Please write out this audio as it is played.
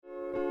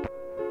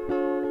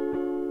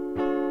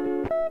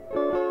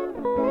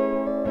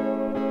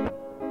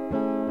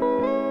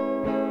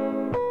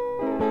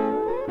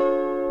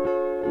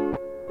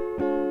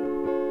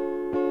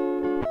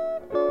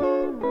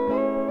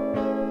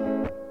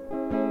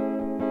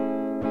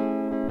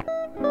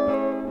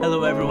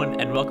Hello everyone,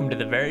 and welcome to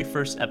the very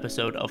first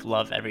episode of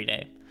Love Every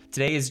Day.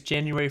 Today is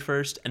January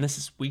 1st, and this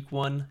is week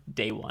 1,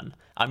 day 1.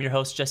 I'm your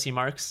host, Jesse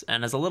Marks,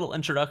 and as a little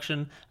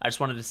introduction, I just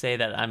wanted to say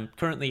that I'm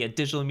currently a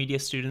digital media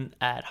student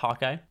at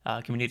Hawkeye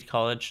Community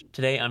College.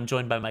 Today, I'm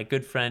joined by my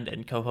good friend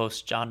and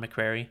co-host, John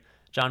McCrary.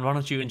 John, why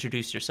don't you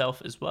introduce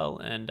yourself as well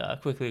and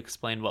quickly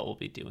explain what we'll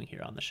be doing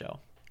here on the show.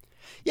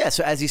 Yeah,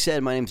 so as you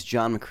said, my name's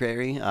John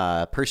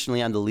McCrary.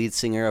 Personally, I'm the lead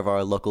singer of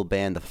our local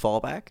band, The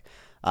Fallback.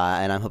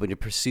 And I'm hoping to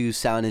pursue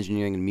sound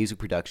engineering and music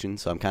production,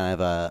 so I'm kind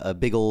of a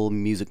big old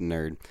music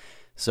nerd.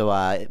 So,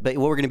 but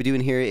what we're going to be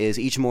doing here is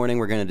each morning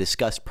we're going to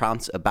discuss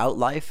prompts about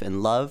life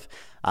and love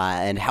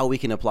and how we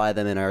can apply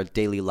them in our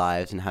daily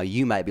lives and how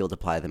you might be able to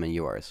apply them in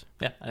yours.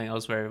 Yeah, I think that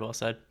was very well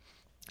said.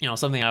 You know,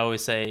 something I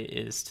always say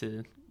is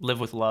to live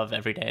with love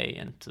every day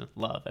and to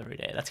love every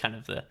day. That's kind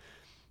of the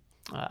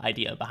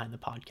idea behind the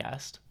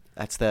podcast.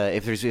 That's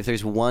if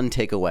there's one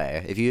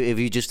takeaway, if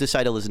you just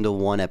decide to listen to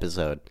one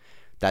episode,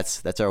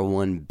 that's our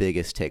one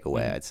biggest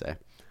takeaway, I'd say.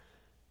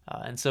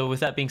 And so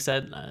with that being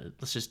said,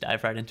 let's just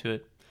dive right into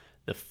it.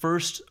 The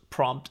first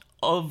prompt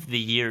of the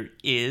year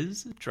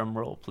is, drum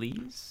roll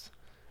please,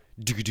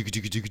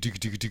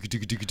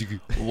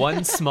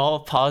 one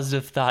small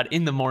positive thought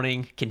in the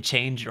morning can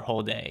change your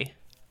whole day.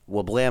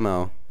 Well,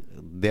 blammo,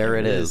 there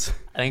it is.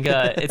 I think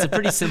it's a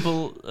pretty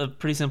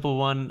simple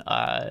one,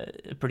 a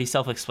pretty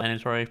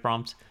self-explanatory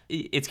prompt.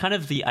 It's kind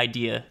of the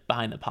idea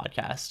behind the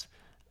podcast.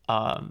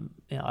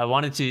 I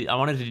wanted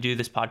to do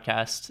this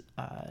podcast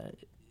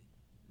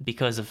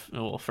because of,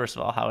 well, first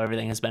of all, how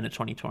everything has been in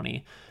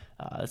 2020.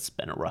 It's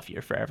been a rough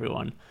year for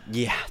everyone.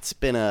 Yeah, it's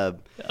been a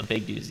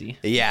big doozy.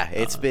 Yeah,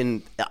 it's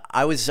been.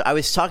 I was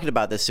talking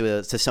about this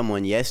to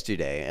someone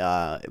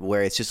yesterday,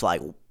 where it's just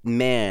like,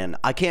 man,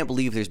 I can't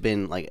believe there's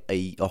been like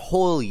a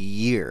whole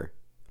year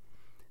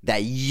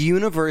that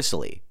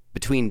universally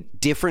between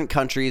different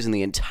countries in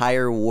the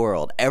entire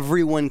world,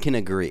 everyone can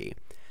agree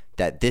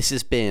that this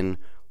has been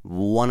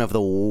one of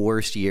the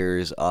worst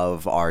years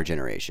of our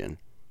generation.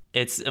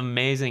 It's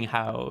amazing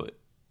how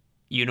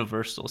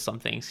universal some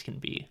things can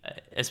be,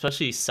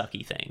 especially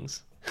sucky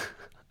things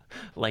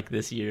like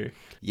this year.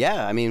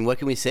 Yeah, I mean, what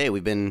can we say?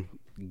 We've been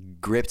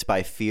gripped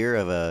by fear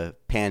of a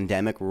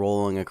pandemic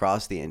rolling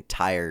across the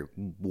entire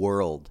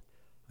world.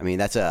 I mean,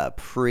 that's a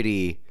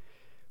pretty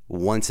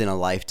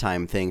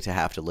once-in-a-lifetime thing to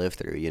have to live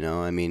through, you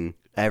know? I mean,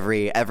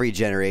 every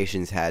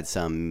generation's had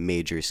some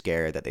major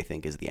scare that they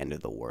think is the end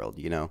of the world,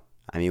 you know?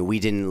 I mean, we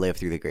didn't live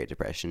through the Great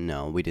Depression.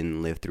 No, we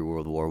didn't live through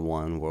World War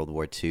I, World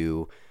War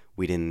II.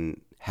 We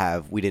didn't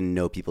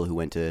know people who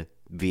went to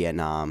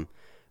Vietnam.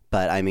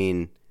 But I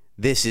mean,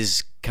 this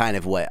is kind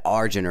of what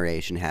our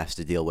generation has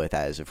to deal with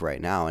as of right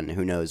now, and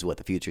who knows what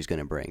the future is going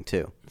to bring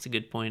too. That's a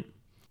good point.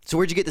 So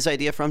where'd you get this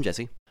idea from,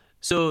 Jesse?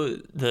 So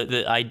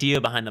the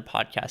idea behind the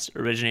podcast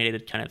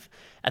originated kind of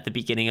at the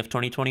beginning of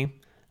 2020.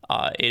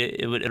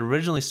 It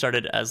originally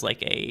started as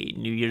like a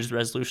New Year's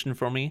resolution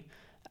for me.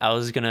 I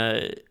was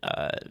gonna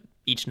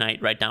each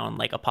night write down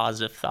like a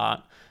positive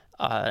thought,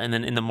 and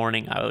then in the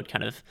morning I would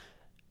kind of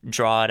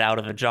draw it out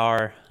of a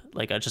jar,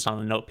 like just on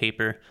a note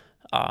paper,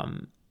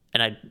 and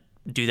I'd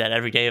do that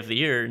every day of the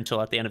year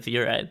until at the end of the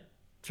year I had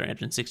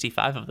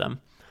 365 of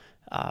them.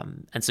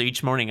 And so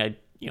each morning I'd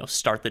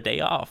start the day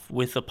off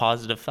with a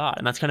positive thought,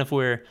 and that's kind of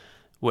where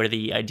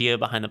the idea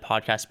behind the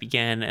podcast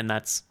began, and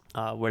that's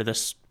where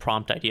this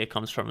prompt idea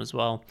comes from as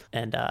well.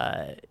 And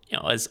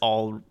as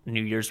all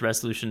New Year's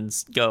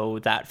resolutions go,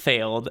 that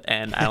failed,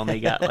 and I only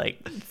got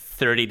like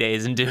 30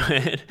 days into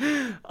it.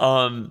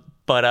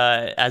 But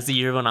as the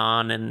year went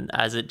on, and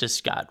as it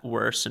just got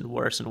worse and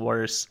worse and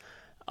worse,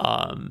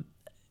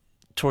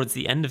 towards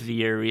the end of the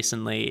year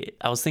recently,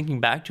 I was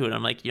thinking back to it. And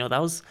I'm like, that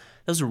was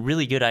a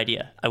really good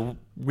idea. I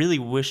really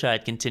wish I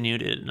had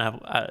continued it,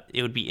 and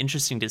it would be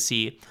interesting to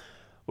see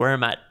where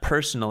I'm at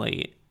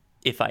personally.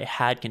 If I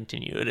had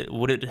continued,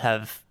 would it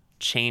have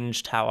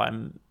changed how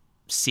I'm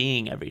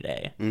seeing every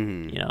day?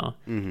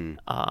 Mm-hmm.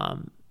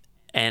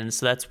 And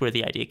so that's where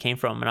the idea came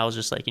from. And I was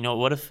just like,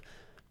 what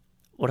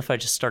if I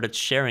just started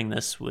sharing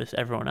this with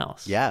everyone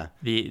else? Yeah.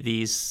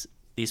 These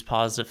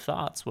positive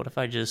thoughts. What if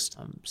I just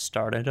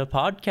started a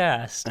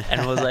podcast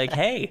and was like,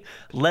 hey,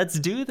 let's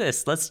do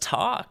this. Let's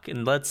talk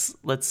and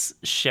let's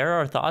share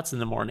our thoughts in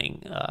the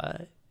morning.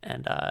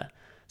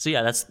 So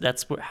yeah,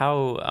 that's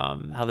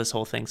how this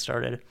whole thing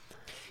started.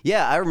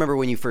 Yeah, I remember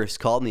when you first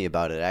called me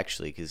about it,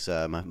 actually, because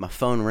my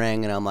phone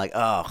rang, and I'm like,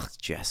 oh,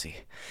 Jesse.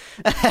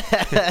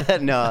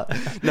 No,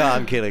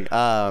 I'm kidding.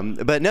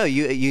 But no,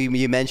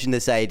 you mentioned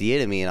this idea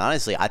to me, and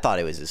honestly, I thought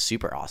it was a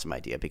super awesome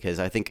idea, because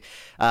I think,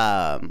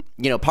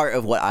 part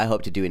of what I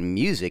hope to do in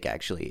music,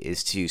 actually,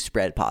 is to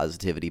spread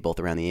positivity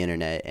both around the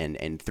internet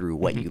and through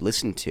what you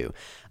listen to.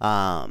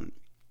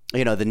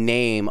 The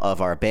name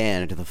of our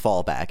band, The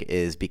Fallback,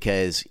 is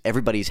because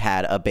everybody's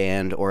had a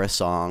band or a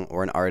song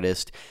or an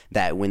artist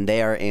that when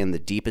they are in the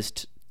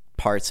deepest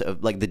parts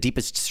of, like, the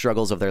deepest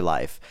struggles of their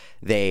life,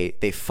 they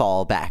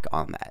fall back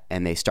on that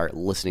and they start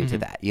listening to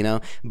that,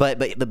 But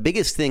the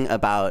biggest thing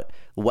about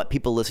what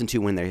people listen to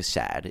when they're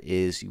sad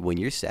is when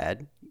you're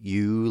sad,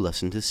 you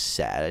listen to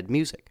sad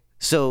music.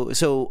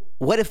 So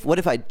what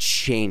if I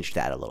changed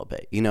that a little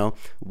bit? You know,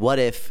 what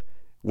if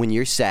when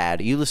you're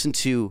sad, you listen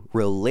to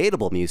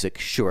relatable music?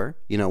 Sure,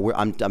 you know,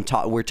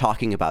 we're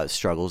talking about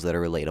struggles that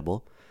are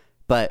relatable,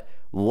 but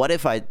what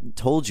if I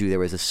told you there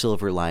was a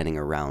silver lining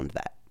around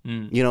that?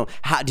 You know,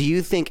 how do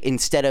you think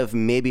instead of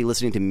maybe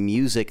listening to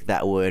music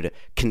that would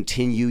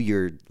continue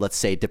your, let's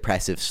say,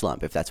 depressive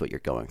slump, if that's what you're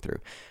going through,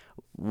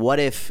 what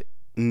if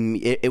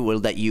it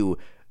would let you,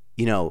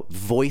 you know,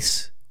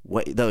 voice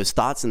those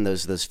thoughts and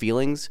those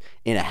feelings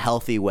in a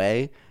healthy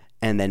way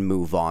and then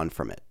move on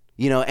from it?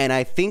 You know, and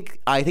I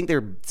think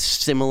they're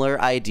similar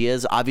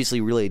ideas,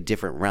 obviously really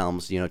different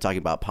realms, you know, talking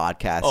about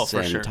podcasts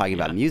and talking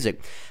about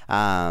music. But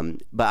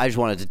I just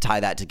wanted to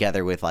tie that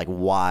together with like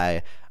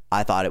why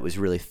I thought it was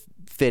really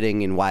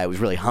fitting and why it was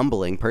really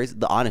humbling,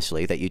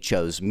 honestly, that you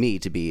chose me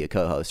to be a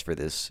co-host for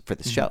this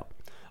show.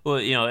 Well,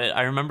 you know,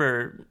 I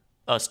remember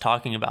us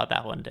talking about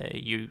that one day.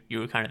 You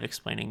were kind of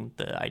explaining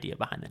the idea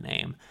behind the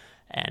name,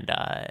 and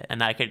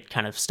that could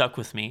kind of stuck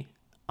with me.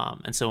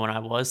 And so when I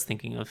was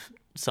thinking of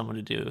someone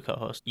to do a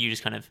co-host, you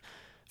just kind of,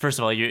 first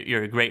of all,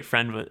 you're a great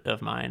friend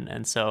of mine,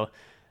 and so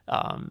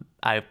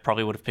I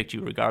probably would have picked you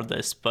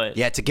regardless. But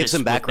yeah, to give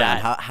some background,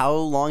 how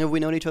long have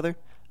we known each other?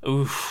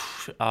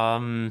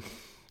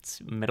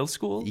 Middle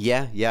school.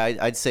 Yeah.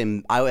 I'd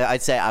say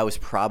I was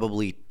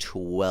probably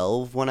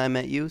 12 when I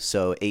met you,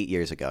 so 8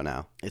 years ago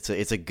now.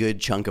 It's a good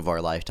chunk of our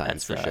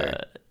lifetimes. That's for sure.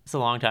 It's a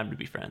long time to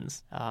be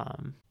friends.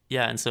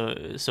 Yeah, and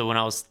so when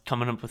I was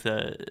coming up with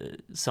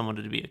someone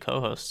to be a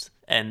co-host,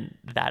 and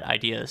that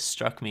idea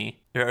struck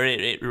me, or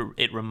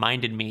it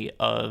reminded me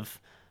of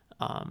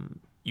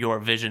your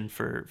vision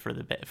for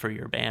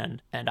your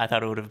band, and I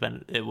thought it would have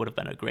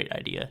been a great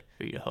idea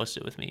for you to host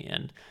it with me.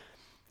 And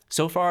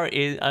so far,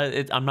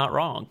 I'm not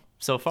wrong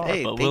so far,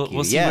 hey, but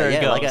we'll see where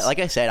it goes. Like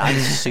I said, I'm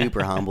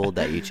super humbled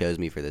that you chose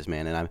me for this,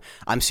 man, and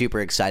I'm super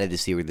excited to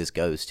see where this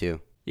goes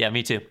too. Yeah,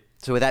 me too.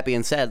 So with that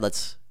being said,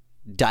 let's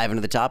dive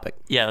into the topic.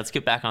 Yeah, let's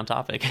get back on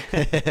topic.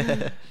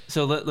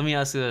 So let me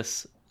ask you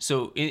this.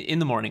 So in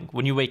the morning,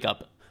 when you wake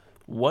up,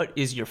 what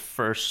is your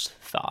first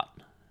thought?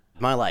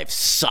 My life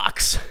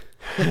sucks.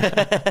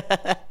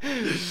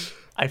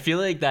 I feel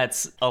like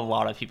that's a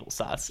lot of people's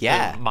thoughts.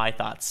 Yeah. My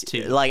thoughts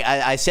too. Like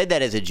I said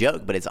that as a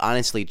joke, but it's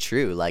honestly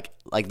true. Like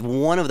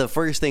one of the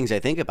first things I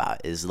think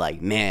about is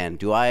like, man,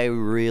 do I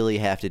really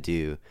have to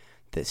do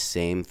the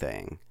same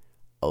thing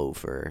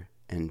over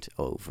and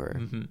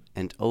over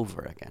and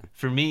over again?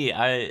 For me,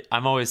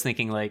 I'm always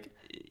thinking like,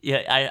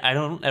 yeah, I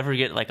don't ever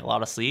get like a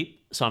lot of sleep.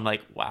 So I'm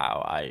like,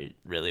 wow, I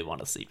really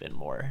want to sleep in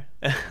more.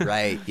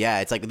 Right.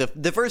 Yeah. It's like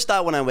the first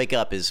thought when I wake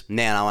up is,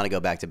 man, I want to go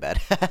back to bed.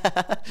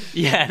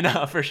 Yeah,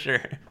 no, for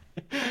sure.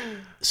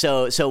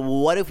 So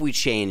what if we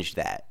changed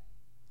that?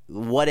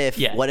 What if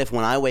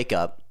when I wake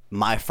up,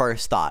 my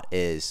first thought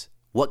is,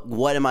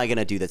 what am I going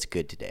to do that's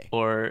good today?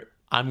 Or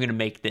I'm going to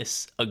make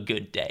this a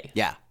good day.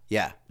 Yeah.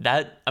 Yeah.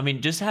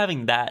 Just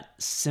having that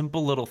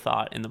simple little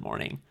thought in the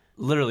morning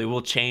literally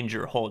will change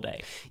your whole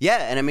day. Yeah,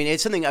 and I mean,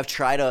 it's something I've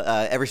tried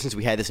ever since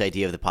we had this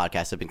idea of the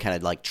podcast. I've been kind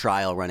of like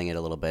trial running it a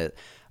little bit.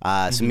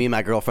 So me and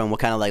my girlfriend will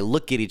kind of like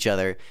look at each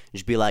other and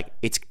just be like,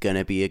 it's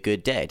gonna be a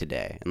good day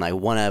today. And like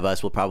one of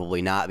us will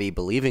probably not be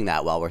believing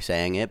that while we're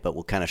saying it, but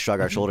we'll kind of shrug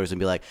our shoulders and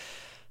be like,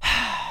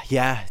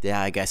 yeah,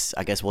 I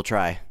guess we'll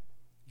try,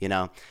 you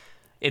know?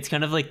 It's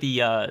kind of like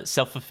the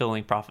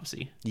self-fulfilling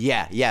prophecy.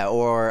 Yeah.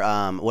 Or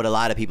what a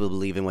lot of people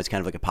believe in, what's kind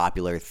of like a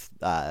popular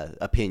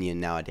opinion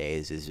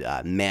nowadays, is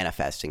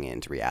manifesting it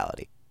into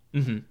reality.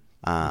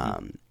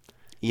 Mm-hmm.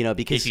 You know,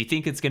 because if you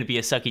think it's going to be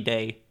a sucky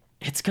day,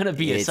 it's going to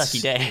be a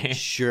sucky day. It's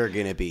sure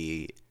going to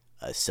be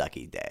a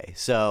sucky day.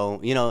 So,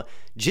 you know,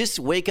 just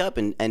wake up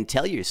and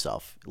tell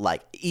yourself,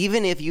 like,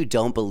 even if you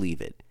don't believe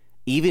it,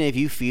 even if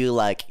you feel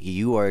like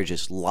you are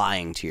just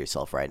lying to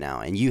yourself right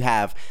now and you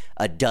have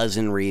a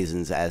dozen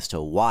reasons as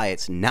to why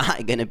it's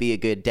not going to be a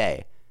good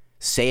day,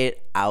 say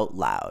it out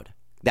loud.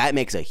 That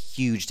makes a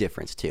huge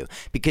difference too.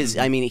 Because,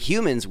 I mean,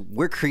 humans,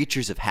 we're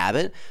creatures of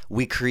habit.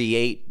 We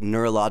create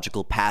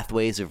neurological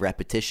pathways of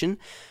repetition.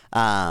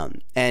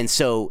 And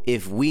so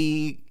if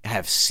we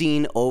have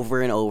seen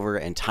over and over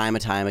and time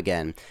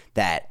again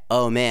that,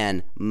 oh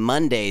man,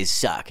 Mondays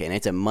suck and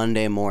it's a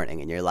Monday morning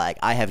and you're like,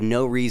 I have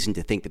no reason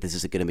to think that this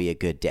is going to be a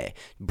good day.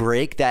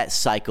 Break that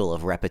cycle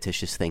of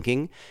repetitious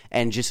thinking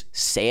and just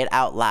say it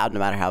out loud, no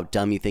matter how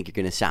dumb you think you're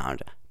going to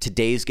sound.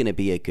 Today's going to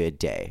be a good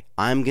day.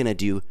 I'm going to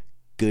do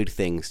good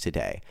things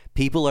today.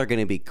 People are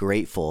going to be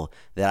grateful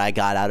that I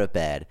got out of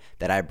bed,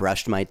 that I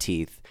brushed my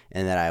teeth,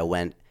 and that I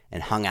went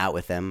and hung out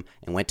with them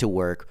and went to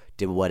work,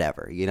 did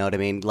whatever. You know what I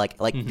mean? Like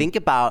think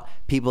about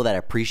people that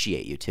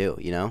appreciate you too,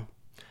 you know?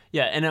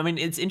 Yeah, and I mean,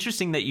 it's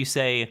interesting that you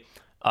say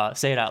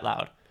it out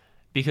loud,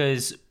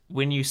 because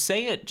when you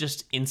say it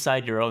just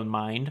inside your own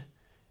mind,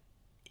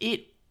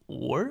 it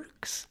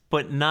works,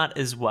 but not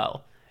as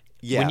well.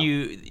 Yeah. When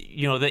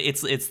you know,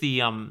 it's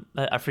the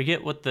I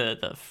forget what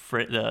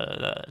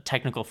the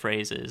technical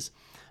phrase is,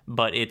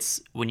 but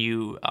it's when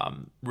you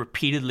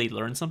repeatedly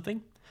learn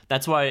something.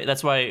 That's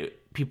why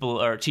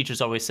people or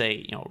teachers always say,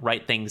 you know,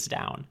 write things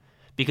down,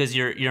 because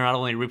you're not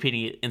only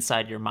repeating it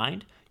inside your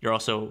mind, you're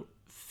also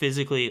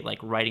physically like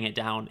writing it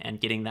down and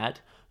getting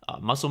that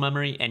muscle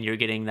memory, and you're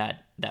getting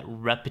that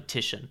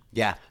repetition.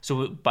 Yeah.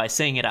 So by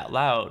saying it out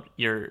loud,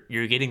 you're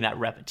getting that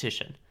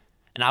repetition.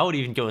 And I would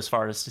even go as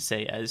far as to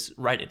say as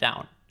write it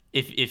down.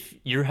 If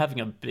you're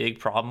having a big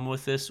problem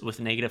with this, with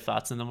negative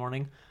thoughts in the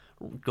morning,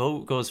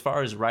 go as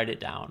far as write it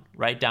down.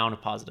 Write down a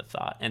positive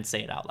thought and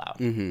say it out loud.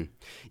 Mm-hmm.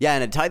 Yeah,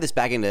 and to tie this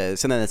back into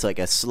something that's like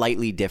a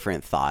slightly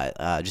different thought,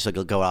 just like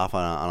go off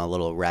on a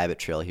little rabbit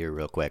trail here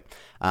real quick.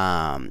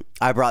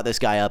 I brought this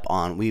guy up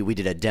on, we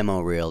did a demo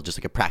reel, just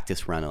like a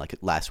practice run like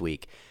last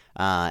week.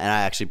 And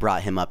I actually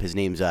brought him up. His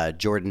name's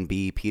Jordan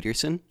B.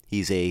 Peterson.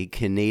 He's a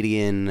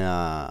Canadian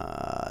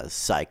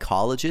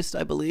psychologist,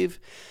 I believe.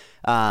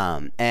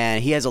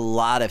 And he has a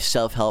lot of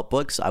self-help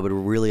books. I would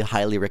really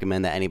highly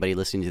recommend that anybody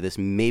listening to this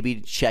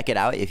maybe check it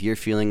out if you're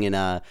feeling in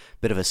a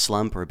bit of a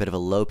slump or a bit of a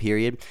low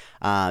period.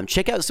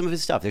 Check out some of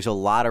his stuff. There's a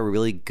lot of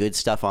really good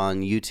stuff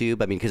on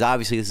YouTube. I mean, because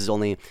obviously this is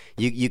only,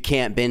 you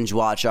can't binge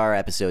watch our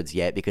episodes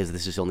yet because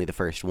this is only the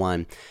first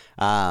one.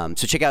 So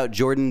check out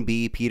Jordan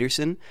B.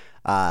 Peterson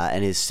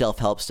and his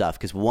self-help stuff,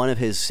 because one of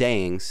his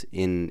sayings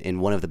in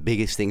one of the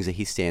biggest things that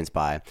he stands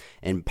by,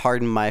 and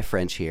pardon my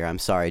French here, I'm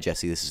sorry,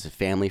 Jesse, this is a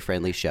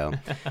family-friendly show,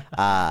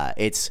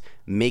 it's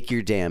make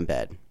your damn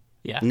bed.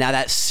 Yeah. Now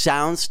that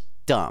sounds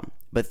dumb,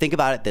 but think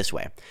about it this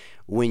way.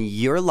 When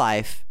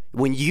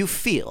you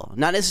feel,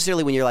 not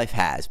necessarily when your life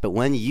has, but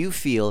when you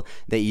feel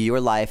that your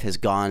life has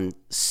gone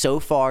so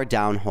far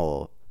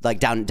downhill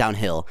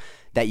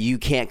that you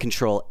can't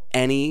control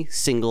any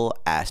single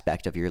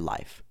aspect of your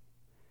life,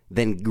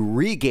 then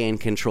regain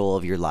control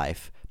of your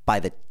life by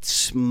the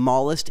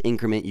smallest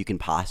increment you can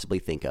possibly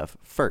think of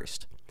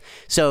first.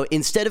 So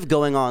instead of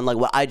going on, like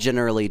what I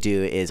generally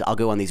do is I'll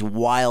go on these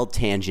wild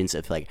tangents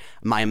of like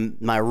my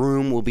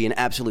room will be an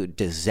absolute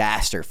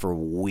disaster for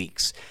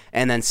weeks.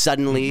 And then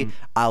suddenly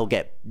I'll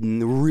get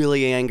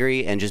really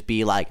angry and just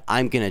be like,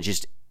 I'm going to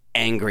just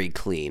angry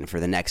clean for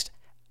the next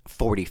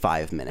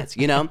 45 minutes,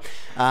 you know?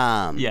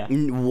 Yeah.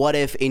 What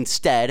if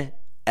instead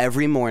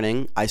every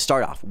morning I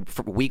start off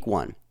for week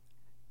 1,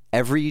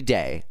 every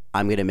day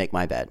I'm going to make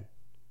my bed.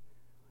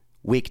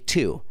 Week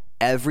 2,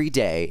 every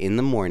day in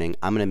the morning,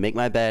 I'm going to make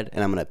my bed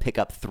and I'm going to pick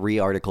up 3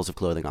 articles of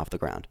clothing off the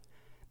ground.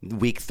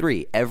 Week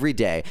 3, every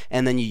day.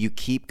 And then you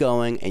keep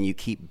going and you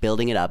keep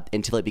building it up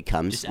until it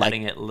becomes just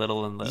adding it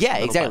little and little. Yeah,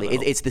 little exactly. by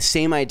little. It's the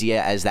same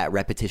idea as that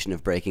repetition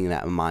of breaking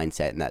that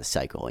mindset and that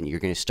cycle. And you're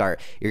going to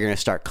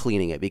start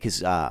cleaning it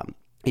because,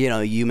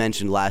 you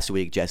mentioned last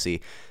week,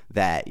 Jesse,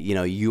 that,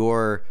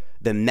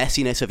 the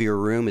messiness of your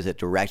room is a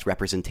direct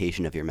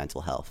representation of your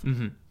mental health.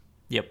 Mm-hmm.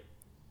 Yep.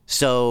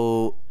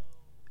 So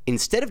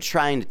instead of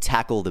trying to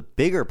tackle the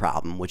bigger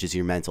problem, which is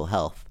your mental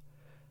health,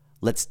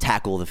 let's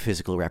tackle the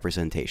physical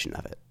representation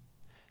of it.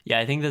 Yeah,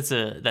 I think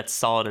that's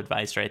solid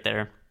advice right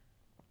there.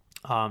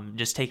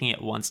 Just taking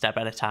it one step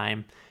at a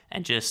time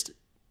and just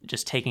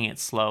taking it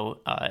slow.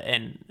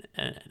 And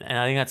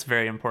I think that's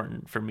very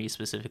important for me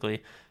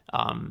specifically.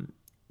 I'm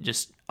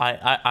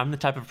the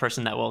type of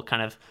person that will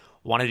kind of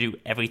want to do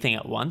everything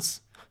at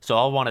once. So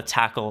I'll want to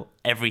tackle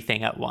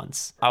everything at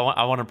once.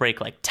 I want to break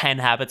like 10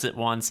 habits at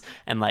once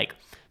and like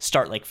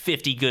start like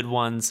 50 good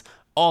ones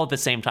all at the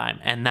same time.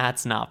 And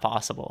that's not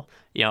possible.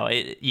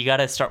 You got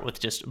to start with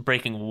just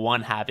breaking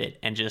one habit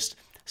and just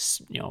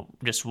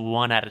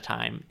one at a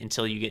time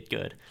until you get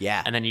good.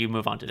 Yeah. And then you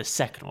move on to the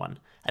second one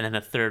and then the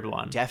third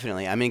one.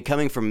 Definitely. I mean,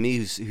 coming from me,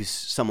 who's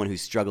someone who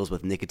struggles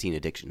with nicotine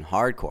addiction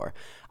hardcore,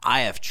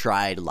 I have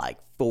tried like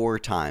 4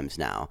 times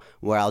now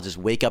where I'll just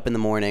wake up in the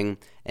morning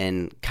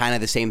and kind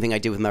of the same thing I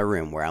did with my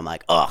room where I'm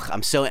like, ugh,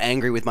 I'm so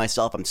angry with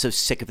myself. I'm so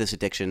sick of this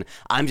addiction.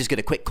 I'm just going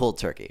to quit cold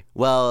turkey.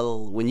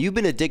 Well, when you've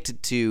been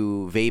addicted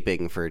to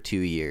vaping for 2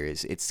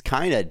 years, it's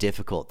kind of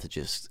difficult to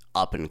just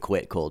up and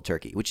quit cold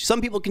turkey, which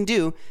some people can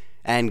do,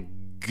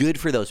 and good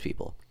for those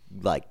people.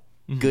 Like,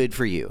 good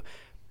for you.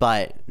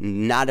 But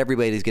not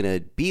everybody's going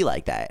to be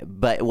like that.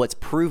 But what's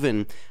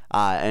proven,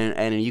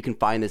 and you can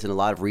find this in a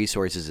lot of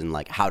resources in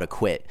like how to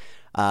quit,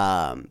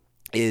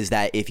 is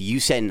that if you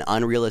set an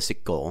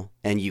unrealistic goal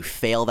and you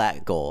fail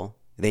that goal,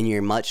 then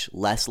you're much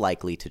less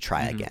likely to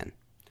try again.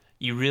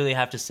 You really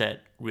have to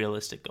set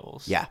realistic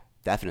goals. Yeah,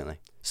 definitely.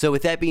 So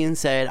with that being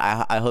said,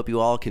 I hope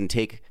you all can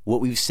take what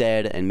we've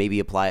said and maybe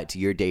apply it to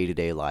your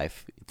day-to-day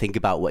life. Think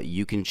about what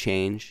you can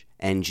change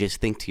and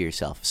just think to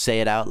yourself. Say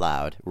it out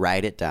loud.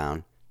 Write it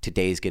down.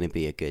 Today's going to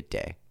be a good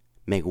day.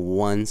 Make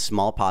one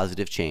small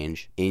positive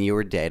change in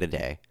your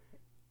day-to-day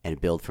and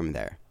build from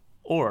there.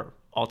 Or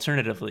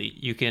alternatively,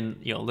 you can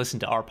listen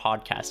to our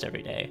podcast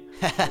every day.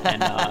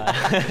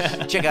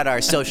 And, check out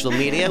our social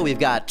media. We've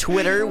got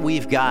Twitter.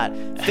 We've got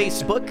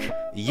Facebook,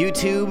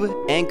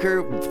 YouTube,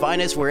 Anchor.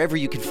 Find us wherever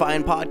you can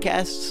find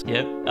podcasts.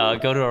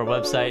 Yep. Go to our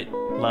website,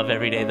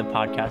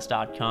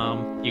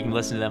 loveeverydaythepodcast.com. You can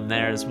listen to them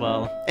there as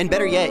well. And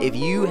better yet, if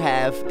you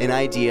have an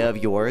idea of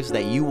yours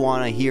that you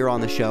want to hear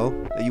on the show,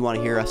 that you want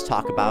to hear us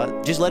talk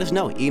about, just let us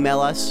know.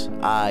 Email us.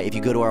 If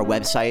you go to our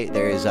website,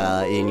 there's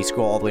and you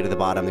scroll all the way to the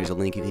bottom, there's a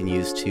link you can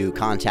use to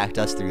contact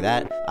us through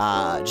that.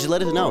 Just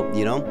let us know,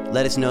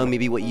 Let us know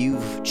maybe what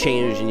you've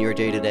changed in your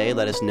day-to-day.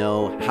 Let us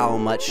know how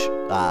much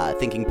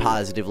thinking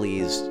positively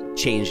has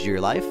changed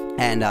your life.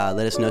 And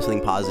let us know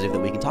something positive that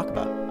we can talk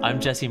about. I'm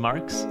Jesse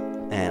Marks.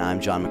 And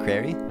I'm John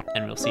McCrary.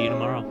 And we'll see you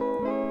tomorrow.